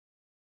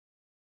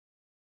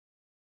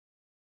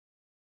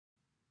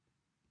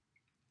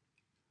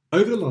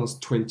Over the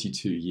last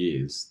 22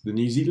 years, the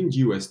New Zealand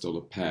US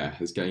dollar pair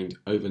has gained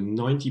over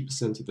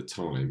 90% of the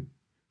time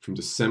from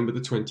December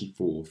the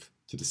 24th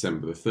to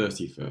December the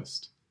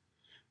 31st.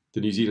 The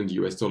New Zealand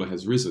US dollar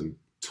has risen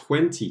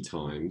 20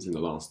 times in the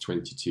last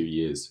 22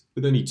 years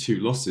with only 2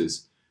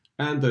 losses,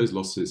 and those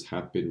losses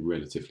have been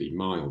relatively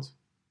mild.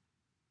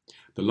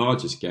 The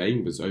largest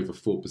gain was over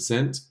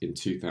 4% in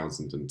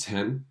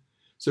 2010.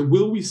 So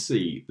will we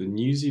see the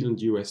New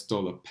Zealand US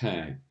dollar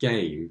pair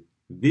gain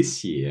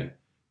this year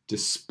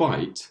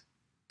despite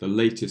the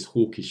latest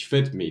hawkish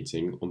Fed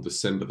meeting on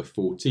December the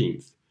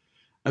 14th,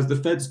 as the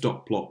Fed's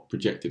dot plot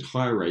projected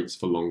higher rates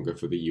for longer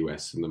for the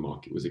US than the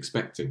market was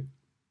expecting?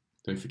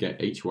 Don't forget,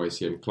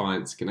 HYCM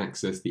clients can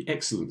access the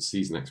excellent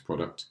Seasonax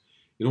product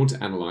in order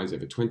to analyse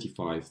over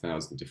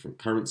 25,000 different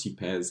currency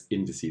pairs,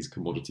 indices,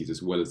 commodities,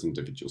 as well as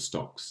individual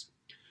stocks.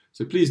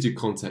 So please do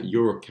contact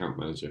your account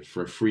manager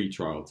for a free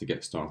trial to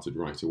get started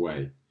right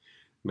away.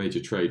 Major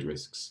trade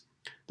risks.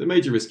 The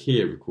major risk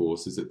here, of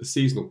course, is that the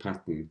seasonal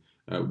pattern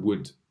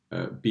would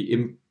be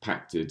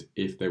impacted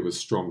if there was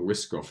strong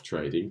risk-off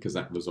trading, because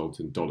that results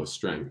in dollar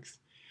strength.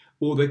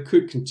 Or there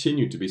could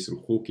continue to be some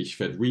hawkish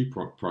Fed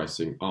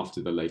repricing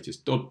after the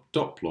latest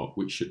dot plot,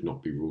 which should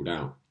not be ruled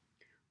out.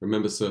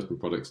 Remember, certain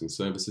products and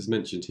services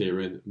mentioned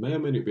herein may or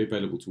may not be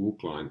available to all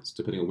clients,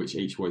 depending on which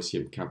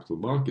HYCM Capital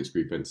Markets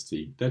Group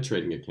entity their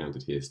trading account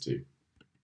adheres to.